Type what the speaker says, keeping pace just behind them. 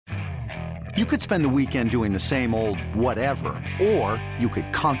You could spend the weekend doing the same old whatever, or you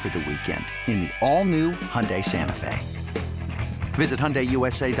could conquer the weekend in the all-new Hyundai Santa Fe. Visit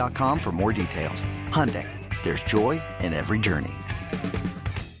HyundaiUSA.com for more details. Hyundai, there's joy in every journey.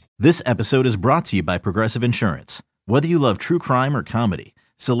 This episode is brought to you by Progressive Insurance. Whether you love true crime or comedy,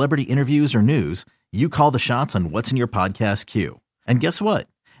 celebrity interviews or news, you call the shots on what's in your podcast queue. And guess what?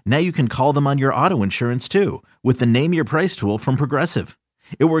 Now you can call them on your auto insurance too with the Name Your Price tool from Progressive.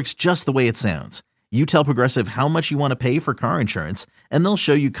 It works just the way it sounds. You tell Progressive how much you want to pay for car insurance, and they'll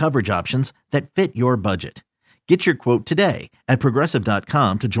show you coverage options that fit your budget. Get your quote today at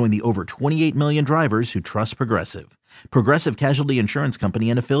Progressive.com to join the over 28 million drivers who trust Progressive. Progressive Casualty Insurance Company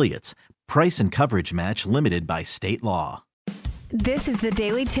and Affiliates. Price and coverage match limited by state law. This is the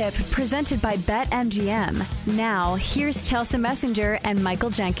Daily Tip presented by BetMGM. Now, here's Chelsea Messenger and Michael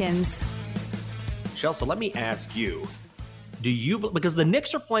Jenkins. Chelsea, let me ask you. Because the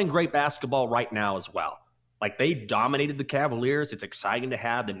Knicks are playing great basketball right now as well. Like, they dominated the Cavaliers. It's exciting to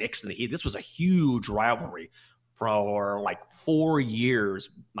have the Knicks and the Heat. This was a huge rivalry for like 4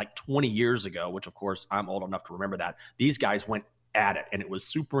 years, like 20 years ago, which of course I'm old enough to remember that. These guys went at it and it was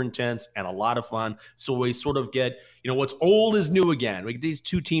super intense and a lot of fun. So we sort of get, what's old is new again. We get these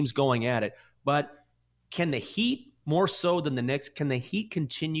two teams going at it. But can the Heat, more so than the Knicks, can the Heat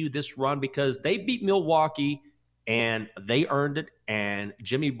continue this run? Because they beat Milwaukee and they earned it, and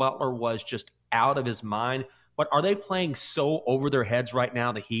Jimmy Butler was just out of his mind. But are they playing so over their heads right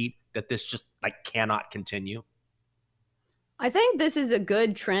now, the Heat, that this just cannot continue? I think this is a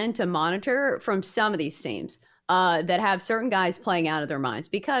good trend to monitor from some of these teams that have certain guys playing out of their minds,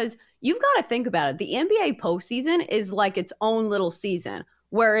 because you've got to think about it. The NBA postseason is like its own little season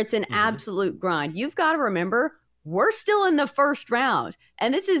where it's an absolute grind. You've got to remember, we're still in the first round,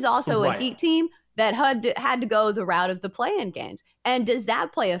 and this is also a Heat team that had to go the route of the play-in games. And does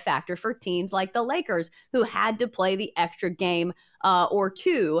that play a factor for teams like the Lakers, who had to play the extra game or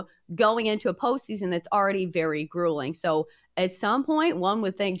two going into a postseason that's already very grueling? So at some point, one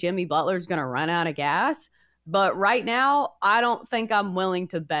would think Jimmy Butler's going to run out of gas. But right now, I don't think I'm willing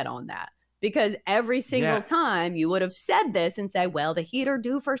to bet on that, because every single time you would have said this and say, well, the Heat are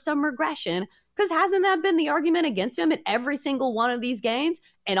due for some regression, because hasn't that been the argument against him in every single one of these games?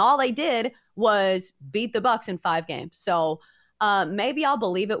 And all they did was beat the Bucks in 5 games. So maybe I'll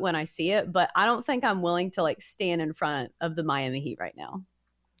believe it when I see it, but I don't think I'm willing to stand in front of the Miami Heat right now.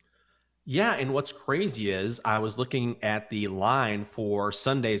 Yeah, and what's crazy is I was looking at the line for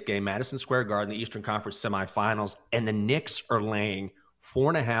Sunday's game, Madison Square Garden, the Eastern Conference semifinals, and the Knicks are laying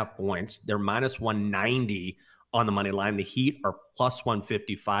 4.5 points. They're minus 190 on the money line. The Heat are plus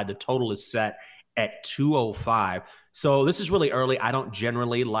 155. The total is set at 205. So this is really early. I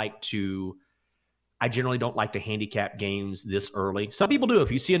generally don't like to handicap games this early. Some people do.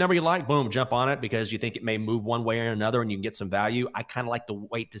 If you see a number you like, boom, jump on it because you think it may move one way or another and you can get some value. I kind of like to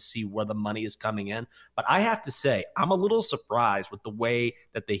wait to see where the money is coming in. But I have to say, I'm a little surprised with the way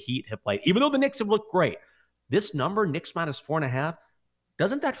that the Heat have played. Even though the Knicks have looked great, this number, Knicks minus 4.5,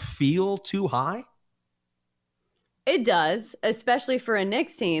 doesn't that feel too high? It does, especially for a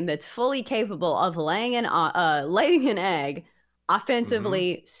Knicks team that's fully capable of laying an egg,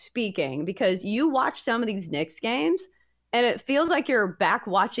 offensively speaking, because you watch some of these Knicks games and it feels like you're back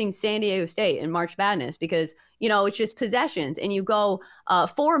watching San Diego State in March Madness, because, it's just possessions and you go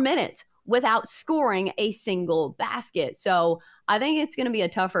 4 minutes without scoring a single basket. So I think it's going to be a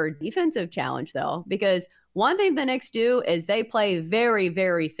tougher defensive challenge, though, because one thing the Knicks do is they play very,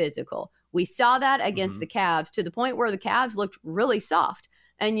 very physical. We saw that against the Cavs, to the point where the Cavs looked really soft.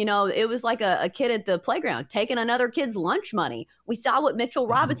 And, it was like a kid at the playground taking another kid's lunch money. We saw what Mitchell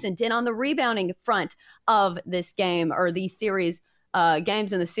Robinson did on the rebounding front of this game, or these series,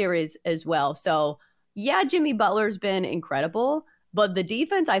 games in the series as well. So, yeah, Jimmy Butler's been incredible, but the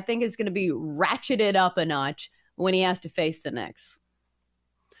defense, I think, is going to be ratcheted up a notch when he has to face the Knicks.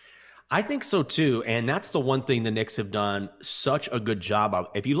 I think so too, and that's the one thing the Knicks have done such a good job of.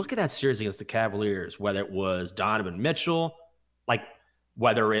 If you look at that series against the Cavaliers, whether it was Donovan Mitchell,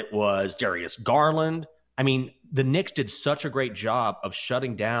 whether it was Darius Garland, the Knicks did such a great job of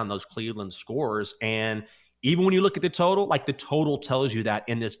shutting down those Cleveland scorers. And even when you look at the total, the total tells you that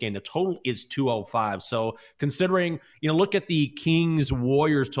in this game, the total is 205. So considering, look at the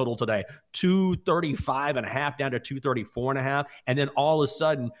Kings-Warriors total today, 235.5 down to 234.5. And then all of a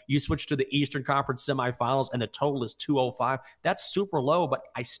sudden you switch to the Eastern Conference semifinals and the total is 205. That's super low, but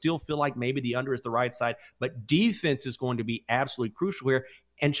I still feel like maybe the under is the right side. But defense is going to be absolutely crucial here.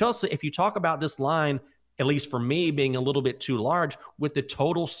 And Chelsea, if you talk about this line, at least for me, being a little bit too large, with the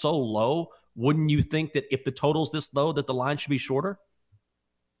total so low, wouldn't you think that if the total's this low that the line should be shorter?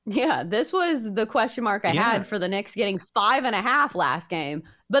 Yeah, this was the question mark I had for the Knicks getting 5.5 last game,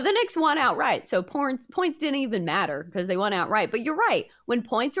 but the Knicks won outright. So points didn't even matter because they won outright. But you're right. When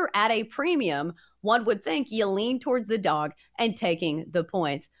points are at a premium, one would think you lean towards the dog and taking the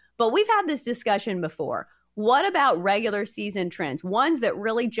points. But we've had this discussion before. What about regular season trends? Ones that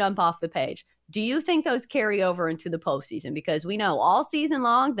really jump off the page. Do you think those carry over into the postseason? Because we know all season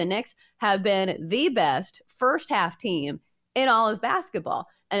long, the Knicks have been the best first half team in all of basketball.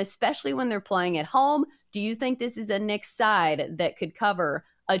 And especially when they're playing at home, do you think this is a Knicks side that could cover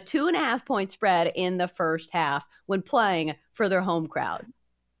a 2.5 point spread in the first half when playing for their home crowd?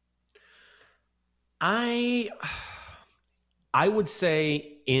 I would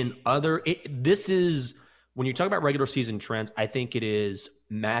say this is, when you talk about regular season trends, I think it is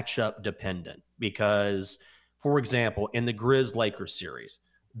matchup dependent because, for example, in the Grizz-Lakers series,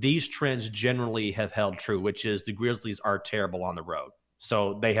 these trends generally have held true, which is the Grizzlies are terrible on the road.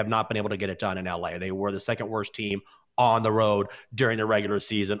 So they have not been able to get it done in LA. They were the second worst team on the road during the regular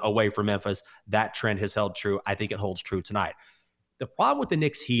season away from Memphis. That trend has held true. I think it holds true tonight. The problem with the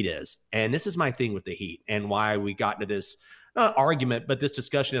Knicks Heat is, and this is my thing with the Heat and why we got into this not argument, but this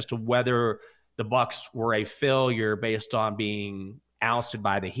discussion as to whether the Bucks were a failure based on being ousted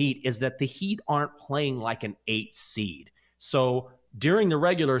by the Heat, is that the Heat aren't playing like an 8 seed. So during the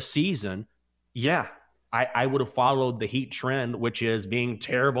regular season, yeah, I would have followed the Heat trend, which is being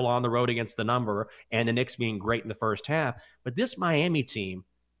terrible on the road against the number and the Knicks being great in the first half. But this Miami team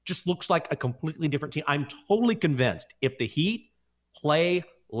just looks like a completely different team. I'm totally convinced if the Heat play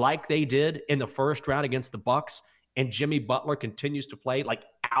like they did in the first round against the Bucks and Jimmy Butler continues to play like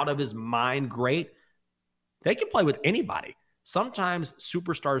out of his mind great, they can play with anybody. Sometimes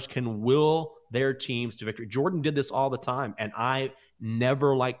superstars can will their teams to victory. Jordan did this all the time, and I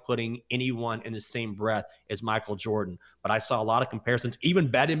never like putting anyone in the same breath as Michael Jordan. But I saw a lot of comparisons. Even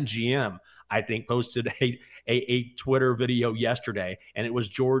BetMGM, I think, posted a Twitter video yesterday, and it was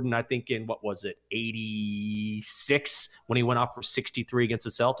Jordan, I think, in, 86 when he went off for 63 against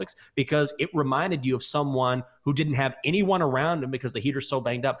the Celtics, because it reminded you of someone who didn't have anyone around him because the Heat are so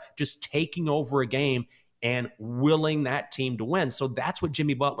banged up, just taking over a game and willing that team to win. So that's what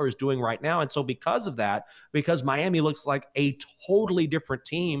Jimmy Butler is doing right now. And so because of that, because Miami looks like a totally different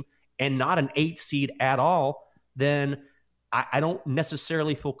team and not an 8 seed at all, then I don't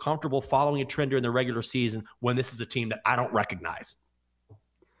necessarily feel comfortable following a trend during the regular season when this is a team that I don't recognize.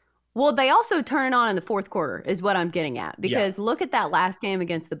 Well, they also turn it on in the fourth quarter is what I'm getting at, because look at that last game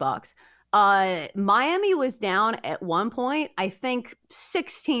against the Bucks. Miami was down at one point, I think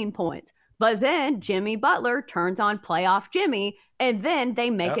 16 points. But then Jimmy Butler turns on playoff Jimmy, and then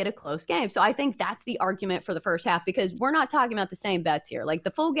they make it a close game. So I think that's the argument for the first half, because we're not talking about the same bets here. Like the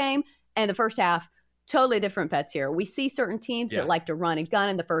full game and the first half, totally different bets here. We see certain teams that like to run and gun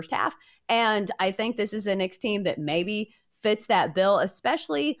in the first half. And I think this is a Knicks team that maybe fits that bill,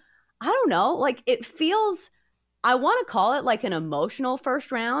 especially, I don't know, like it feels, I want to call it like an emotional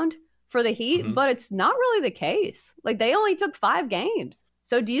first round for the Heat, but it's not really the case. Like they only took 5 games.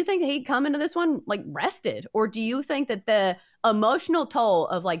 So do you think the Heat come into this one like rested, or do you think that the emotional toll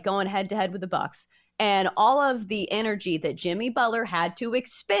of like going head to head with the Bucks and all of the energy that Jimmy Butler had to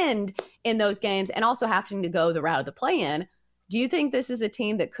expend in those games and also having to go the route of the play-in, do you think this is a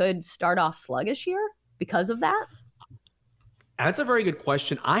team that could start off sluggish here because of that? That's a very good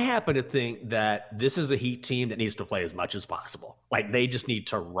question. I happen to think that this is a Heat team that needs to play as much as possible. Like they just need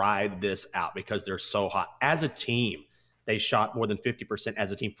to ride this out because they're so hot. As a team, they shot more than 50%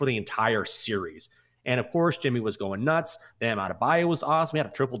 as a team for the entire series. And of course, Jimmy was going nuts. Bam Adebayo was awesome. He had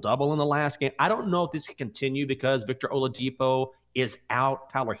a triple-double in the last game. I don't know if this can continue because Victor Oladipo is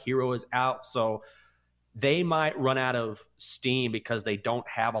out. Tyler Hero is out. So they might run out of steam because they don't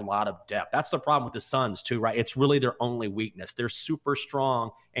have a lot of depth. That's the problem with the Suns too, right? It's really their only weakness. They're super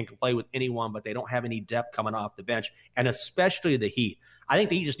strong and can play with anyone, but they don't have any depth coming off the bench, and especially the Heat. I think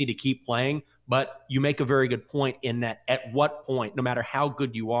the Heat just need to keep playing, but you make a very good point in that at what point, no matter how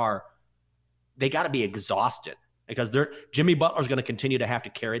good you are, they got to be exhausted because Jimmy Butler's going to continue to have to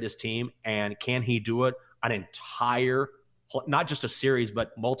carry this team, and can he do it an entire, not just a series,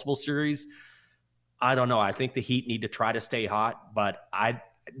 but multiple series? I don't know. I think the Heat need to try to stay hot, but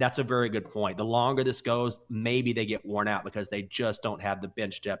that's a very good point. The longer this goes, maybe they get worn out because they just don't have the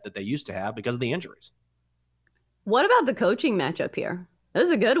bench depth that they used to have because of the injuries. What about the coaching matchup here? This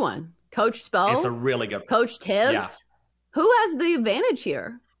is a good one. Coach Spo. It's a really good one. Coach Tibbs. Yeah. Who has the advantage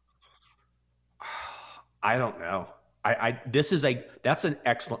here? I don't know. This is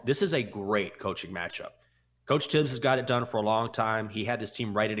a great coaching matchup. Coach Tibbs has got it done for a long time. He had this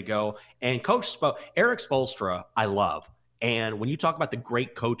team ready to go. And Coach Eric Spoelstra, I love. And when you talk about the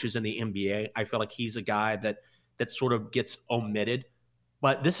great coaches in the NBA, I feel like he's a guy that sort of gets omitted.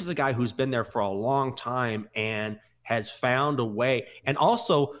 But this is a guy who's been there for a long time and has found a way. And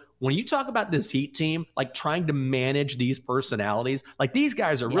also, when you talk about this Heat team, like trying to manage these personalities, like these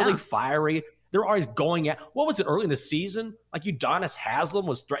guys are really fiery. They're always going at, what was it early in the season? Like Udonis Haslem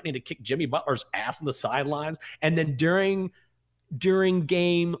was threatening to kick Jimmy Butler's ass on the sidelines. And then during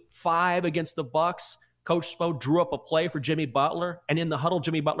game 5 against the Bucks, Coach Spo drew up a play for Jimmy Butler. And in the huddle,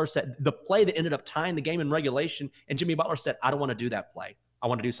 Jimmy Butler said the play that ended up tying the game in regulation. And Jimmy Butler said, I don't want to do that play. I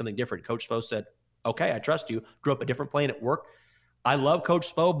want to do something different. Coach Spo said, okay, I trust you. Drew up a different play and it worked. I love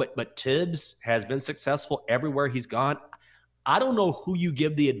Coach Spo, but Tibbs has been successful everywhere he's gone. I don't know who you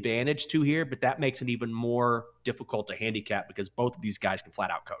give the advantage to here, but that makes it even more difficult to handicap because both of these guys can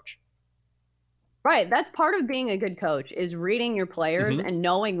flat out coach. Right. That's part of being a good coach is reading your players and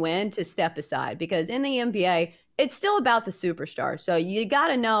knowing when to step aside, because in the NBA, it's still about the superstar. So you got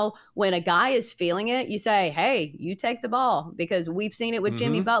to know when a guy is feeling it, you say, hey, you take the ball, because we've seen it with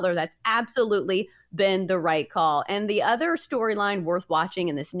Jimmy Butler. That's absolutely been the right call. And the other storyline worth watching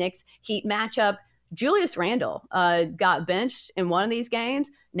in this Knicks Heat matchup, Julius Randle got benched in one of these games.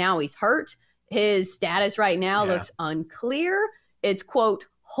 Now he's hurt. His status right now looks unclear. It's, quote,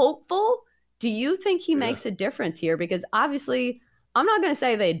 hopeful. Do you think he makes a difference here? Because obviously, I'm not going to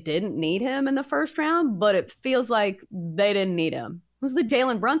say they didn't need him in the first round, but it feels like they didn't need him. It was the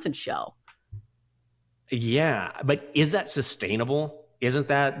Jalen Brunson show. Yeah, but is that sustainable? Isn't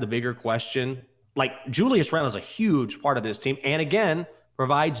that the bigger question? Like, Julius Randle is a huge part of this team. And again,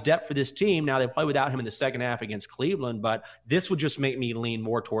 provides depth for this team. Now they play without him in the second half against Cleveland, but this would just make me lean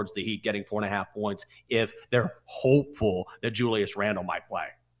more towards the Heat getting 4.5 points if they're hopeful that Julius Randle might play.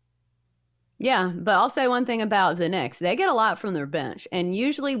 Yeah, but I'll say one thing about the Knicks. They get a lot from their bench, and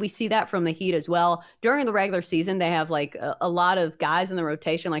usually we see that from the Heat as well. During the regular season, they have like a lot of guys in the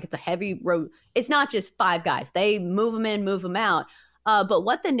rotation. Like it's a heavy road. It's not just 5 guys. They move them in, move them out. But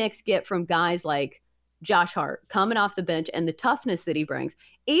what the Knicks get from guys like Josh Hart coming off the bench and the toughness that he brings,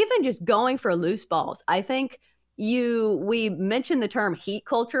 even just going for loose balls. I think we mention the term Heat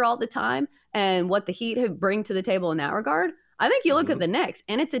culture all the time and what the Heat have bring to the table in that regard. I think you look at the Knicks,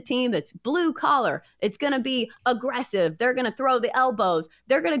 and it's a team that's blue collar. It's going to be aggressive. They're going to throw the elbows.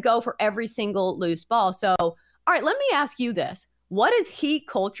 They're going to go for every single loose ball. So, all right, let me ask you this. What does Heat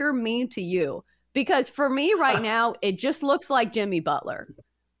culture mean to you? Because for me right now, it just looks like Jimmy Butler.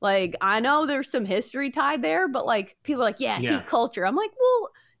 Like, I know there's some history tied there, but like people are like, yeah, Heat culture. I'm like, well,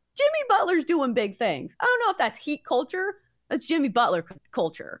 Jimmy Butler's doing big things. I don't know if that's Heat culture. That's Jimmy Butler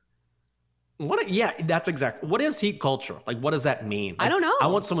culture. That's exactly. What is Heat culture? Like, what does that mean? Like, I don't know. I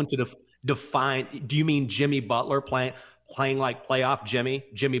want someone to define. Do you mean Jimmy Butler playing like playoff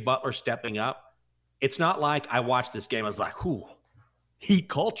Jimmy Butler stepping up? It's not like I watched this game. I was like, "Ooh, Heat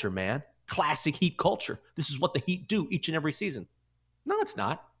culture, man. Classic Heat culture. This is what the Heat do each and every season." No, it's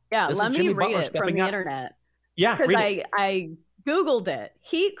not. Yeah, this let me Jimmy read Butler it from the up. internet. Yeah, because read I Googled it.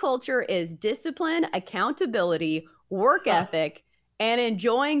 Heat culture is discipline, accountability, work ethic, and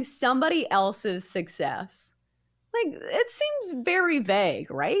enjoying somebody else's success. Like, it seems very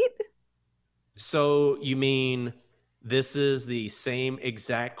vague, right? So you mean this is the same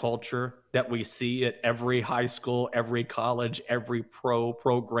exact culture that we see at every high school, every college, every pro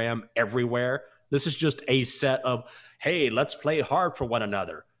program, everywhere? This is just a set of, hey, let's play hard for one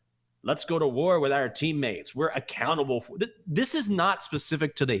another. Let's go to war with our teammates. We're accountable for this. Is not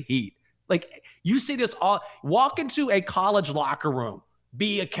specific to the Heat. Like, you see this all. Walk into a college locker room,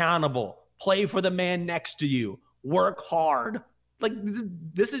 be accountable, play for the man next to you, work hard. Like,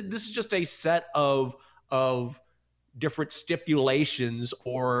 this is just a set of different stipulations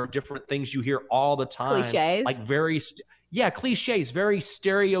or different things you hear all the time. Cliches. Like cliches, very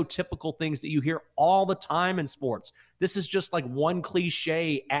stereotypical things that you hear all the time in sports. This is just like one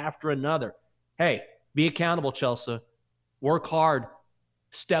cliche after another. Hey, be accountable, Chelsea. Work hard.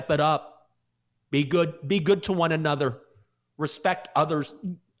 Step it up. Be good to one another. Respect others.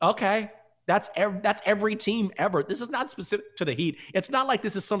 Okay. That's every team ever. This is not specific to the Heat. It's not like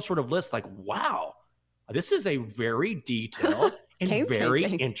this is some sort of list like, wow, this is a very detailed and very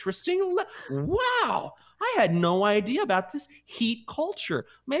interesting. Wow. I had no idea about this Heat culture.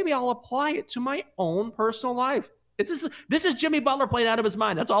 Maybe I'll apply it to my own personal life. This is Jimmy Butler playing out of his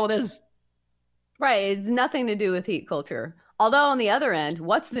mind. That's all it is. Right. It's nothing to do with Heat culture. Although on the other end,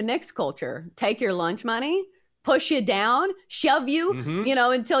 what's the Knicks culture? Take your lunch money, push you down, shove you,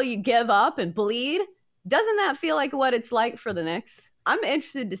 until you give up and bleed. Doesn't that feel like what it's like for the Knicks? I'm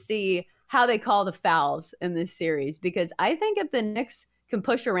interested to see how they call the fouls in this series, because I think if the Knicks can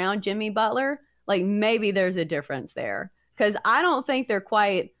push around Jimmy Butler, like maybe there's a difference there. because I don't think they're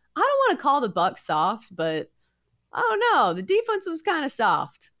quite. I don't want to call the Bucks soft, but I don't know. The defense was kind of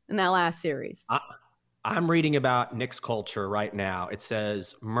soft in that last series. I'm reading about Knicks culture right now. It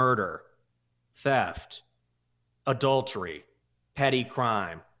says murder, theft, adultery, petty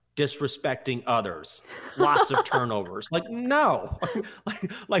crime, disrespecting others, lots of turnovers. Like, no.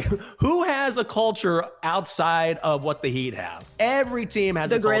 like who has a culture outside of what the Heat have? Every team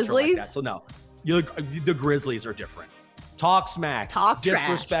has a culture Grizzlies? like that. So no, the Grizzlies are different. Talk smack, talk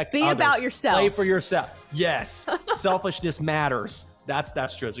disrespect trash, be others, about yourself, play for yourself. Yes, selfishness matters.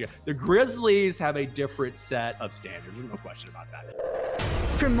 That's true. The Grizzlies have a different set of standards. There's no question about that.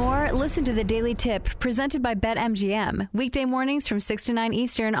 For more, listen to the Daily Tip presented by BetMGM. Weekday mornings from 6 to 9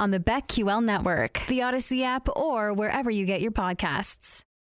 Eastern on the BetQL network, the Odyssey app, or wherever you get your podcasts.